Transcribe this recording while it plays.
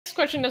next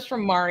question is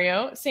from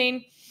Mario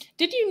saying,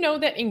 did you know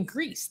that in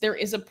Greece there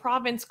is a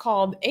province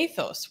called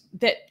Athos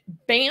that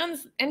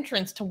bans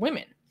entrance to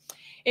women?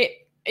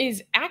 It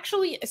is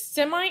actually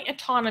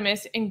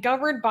semi-autonomous and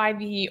governed by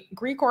the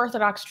Greek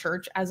Orthodox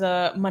Church as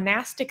a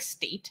monastic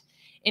state,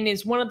 and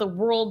is one of the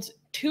world's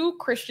 2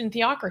 Christian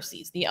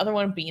theocracies, the other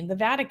one being the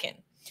Vatican.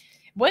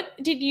 What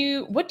do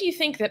you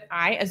think that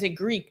I, as a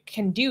Greek,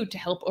 can do to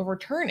help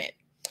overturn it?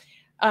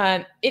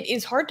 It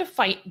is hard to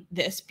fight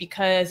this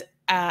because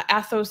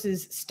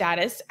Athos's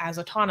status as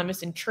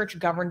autonomous and church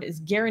governed is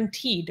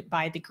guaranteed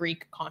by the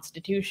Greek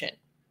constitution.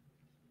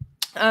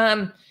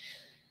 Well,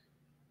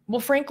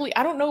 frankly,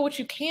 I don't know what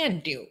you can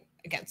do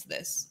against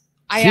this.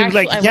 Seems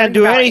like you can't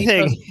do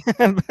anything.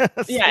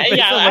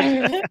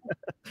 Yeah.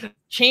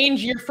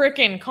 Change your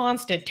freaking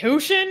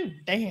constitution?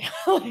 Damn.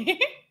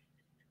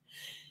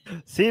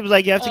 Seems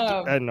like you have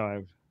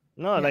to.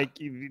 No, like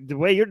the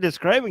way you're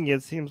describing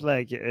it seems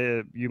like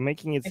you're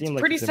making it seem like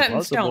pretty it's set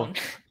impossible. in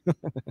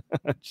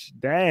stone.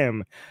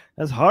 Damn,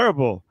 that's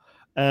horrible.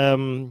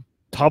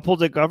 Topple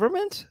the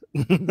government?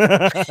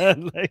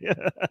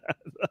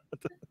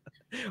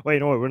 Wait,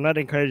 no, we're not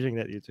encouraging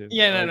that, YouTube.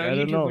 Yeah, no, I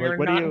don't YouTube. know. We're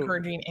not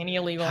encouraging any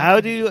illegal. How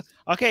do you?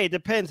 Okay, it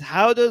depends.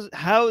 How does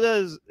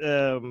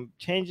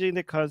changing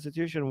the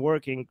constitution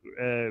work in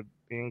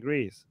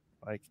Greece?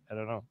 Like, I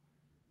don't know.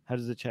 How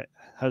does it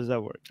How does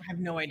that work? I have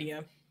no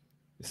idea.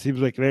 It seems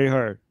like very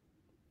hard.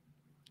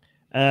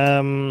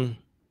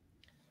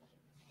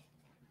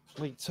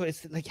 Wait, so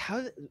it's like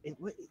how?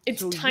 It's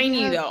so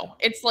tiny though.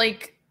 It's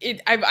like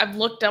I've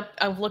looked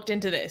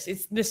into this.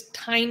 It's this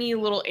tiny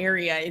little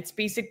area. It's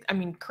basic. I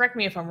mean, correct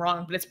me if I'm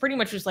wrong, but it's pretty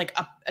much just like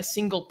a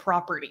single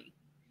property.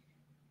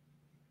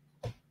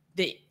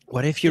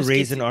 What if you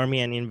raise an army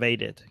and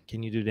invade it?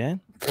 Can you do that?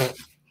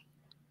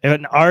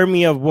 An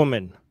army of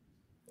women.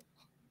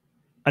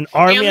 An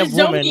army of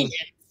women.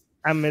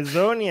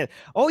 Amazonian.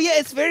 Oh yeah,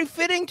 it's very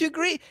fitting to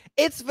Greece.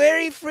 It's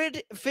very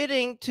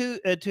fitting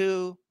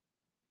to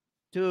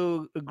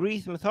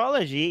Greek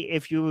mythology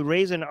if you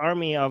raise an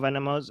army of an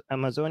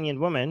Amazonian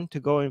woman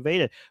to go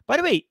invade it. By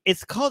the way,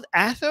 it's called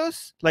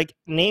Athos, like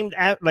named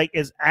like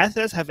is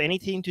Athos have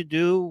anything to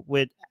do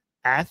with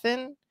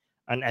Athens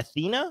and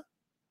Athena?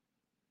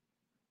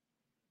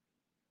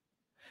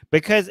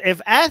 Because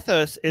if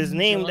Athos is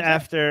named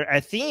after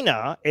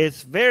Athena,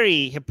 it's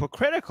very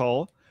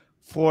hypocritical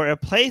for a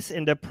place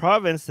in the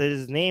province that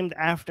is named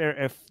after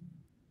a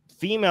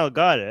female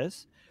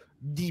goddess,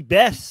 the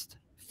best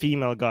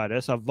female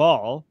goddess of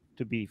all,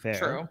 to be fair.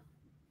 True.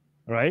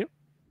 Right?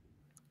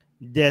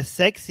 The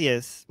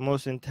sexiest,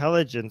 most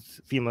intelligent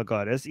female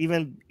goddess,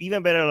 even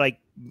better, like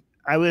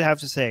I would have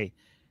to say,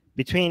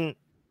 between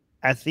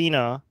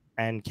Athena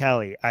and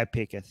Kali, I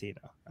pick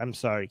Athena. I'm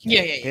sorry, Kali.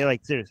 Yeah. Okay,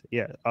 like seriously,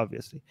 yeah,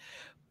 obviously.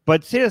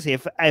 But seriously,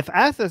 if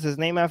Athos is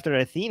named after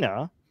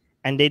Athena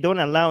and they don't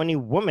allow any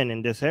women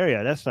in this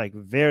area, that's like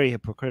very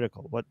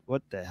hypocritical.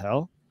 What the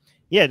hell?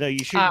 Yeah, no,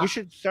 you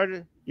should start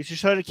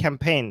a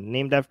campaign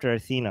named after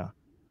Athena.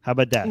 How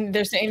about that?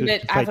 They're saying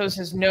that Athos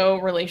has no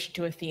relation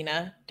to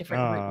Athena,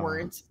 different root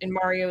words. And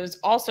Mario is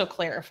also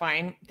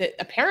clarifying that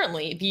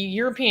apparently the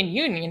European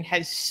Union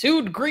has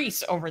sued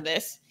Greece over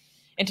this.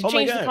 And to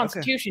change the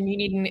constitution, you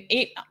need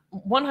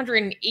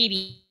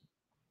 180.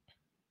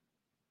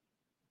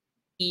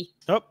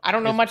 I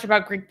don't know much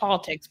about Greek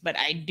politics, but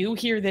I do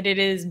hear that it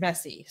is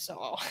messy.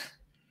 So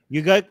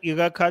you got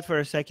cut for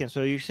a second.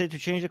 So you said to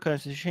change the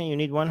constitution, you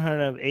need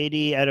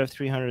 180 out of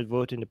 300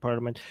 vote in the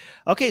parliament.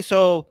 Okay,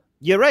 so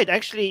you're right.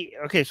 Actually,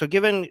 okay. So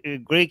given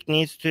Greek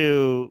needs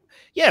to,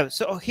 yeah.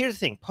 So here's the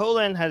thing: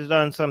 Poland has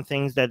done some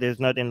things that is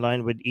not in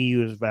line with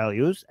EU's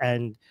values,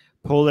 and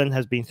Poland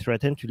has been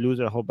threatened to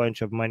lose a whole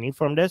bunch of money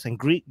from this, and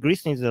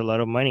Greece needs a lot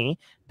of money.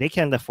 They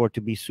can't afford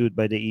to be sued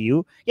by the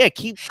EU. Yeah,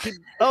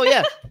 oh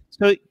yeah.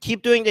 So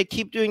keep going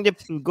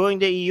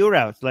the EU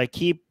route. Like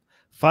keep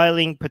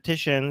filing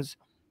petitions.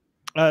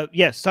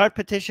 Start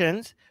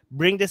petitions.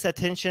 Bring this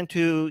attention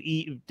to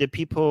the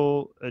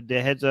people, the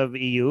heads of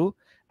EU,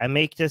 and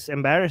make this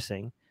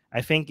embarrassing.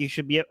 I think you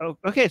should be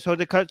okay. So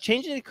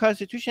changing the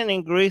constitution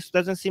in Greece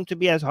doesn't seem to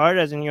be as hard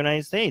as in the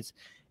United States.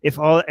 If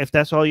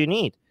that's all you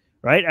need.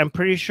 Right, I'm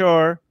pretty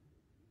sure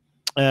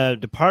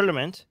the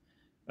parliament,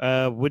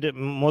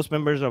 most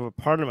members of a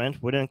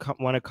parliament wouldn't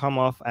want to come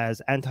off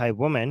as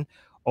anti-woman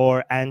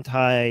or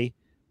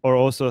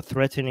also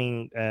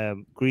threatening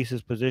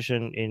Greece's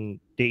position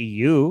in the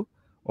EU,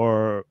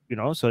 or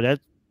so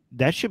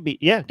that should be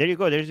There you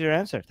go. There's your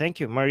answer. Thank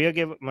you, Mario.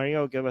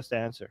 Give us the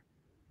answer.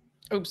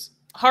 Oops,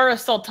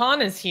 Horace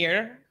Sultan is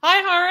here.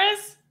 Hi,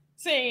 Horace,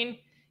 saying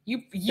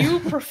you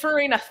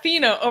preferring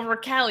Athena over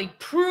Kali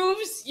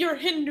proves your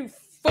Hindu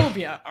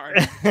phobia, Art.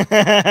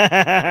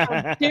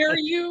 How dare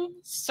you,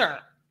 sir?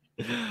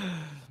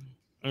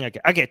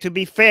 Okay. To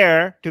be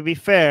fair,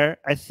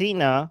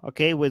 Athena,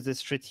 okay, was a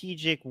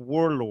strategic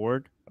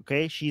warlord.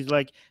 Okay, she's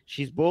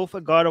both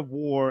a god of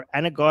war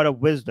and a god of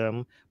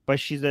wisdom, but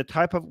she's a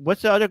type of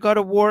what's the other god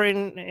of war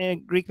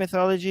in Greek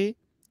mythology?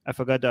 I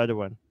forgot the other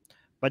one.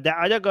 But the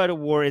other god of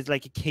war is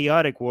like a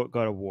chaotic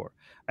god of war.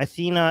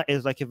 Athena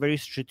is like a very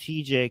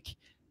strategic,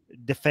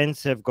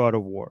 defensive god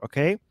of war,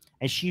 okay?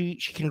 And she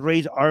can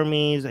raise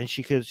armies, and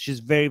she's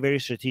very, very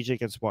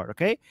strategic and smart,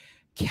 okay?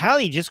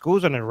 Kali just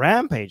goes on a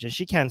rampage, and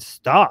she can't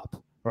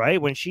stop,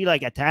 right? When she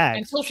like attacks.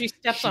 Until she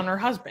steps on her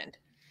husband.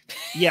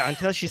 Yeah,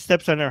 until she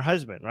steps on her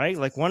husband, right?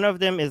 Like one of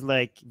them is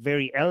like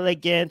very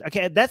elegant.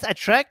 Okay, that's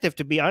attractive,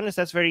 to be honest.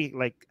 That's very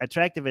like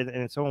attractive in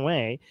its own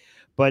way.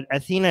 But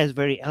Athena is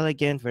very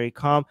elegant, very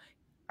calm.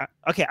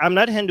 Okay, I'm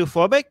not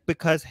Hindu-phobic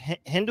because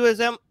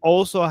Hinduism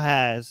also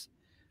has,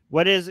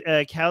 what is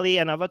Kali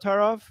an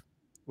avatar of?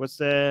 What's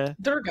the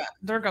Durga.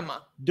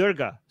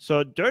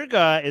 So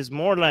Durga is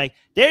more like,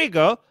 there you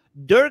go.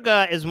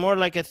 Durga is more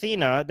like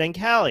Athena than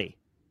Kali.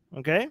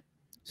 Okay,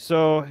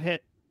 so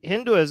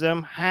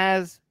Hinduism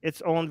has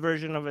its own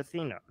version of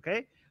Athena.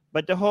 Okay,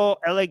 but the whole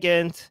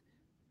elegant,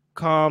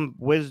 calm,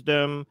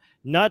 wisdom,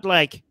 not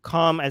like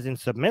calm as in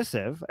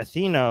submissive.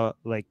 Athena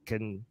like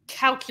can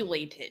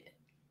calculated,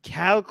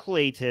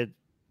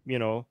 you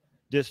know,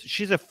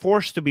 she's a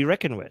force to be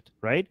reckoned with,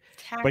 right?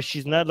 But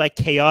she's not like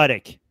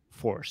chaotic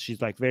force.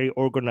 She's like very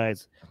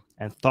organized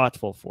and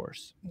thoughtful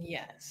force.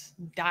 Yes,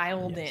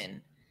 dialed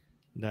in.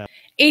 No.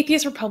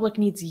 Atheist Republic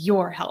needs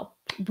your help.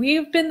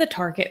 We've been the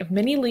target of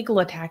many legal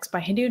attacks by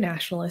Hindu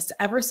nationalists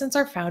ever since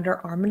our founder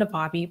Armin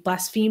Navabi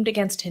blasphemed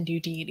against Hindu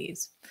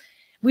deities.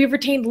 We have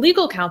retained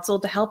legal counsel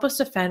to help us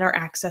defend our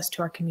access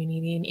to our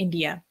community in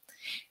India.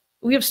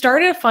 We have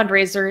started a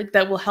fundraiser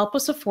that will help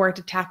us afford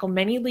to tackle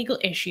many legal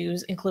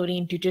issues,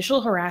 including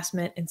judicial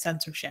harassment and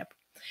censorship.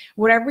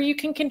 Whatever you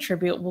can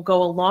contribute will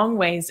go a long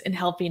ways in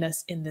helping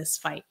us in this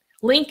fight.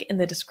 Link in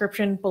the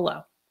description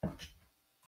below.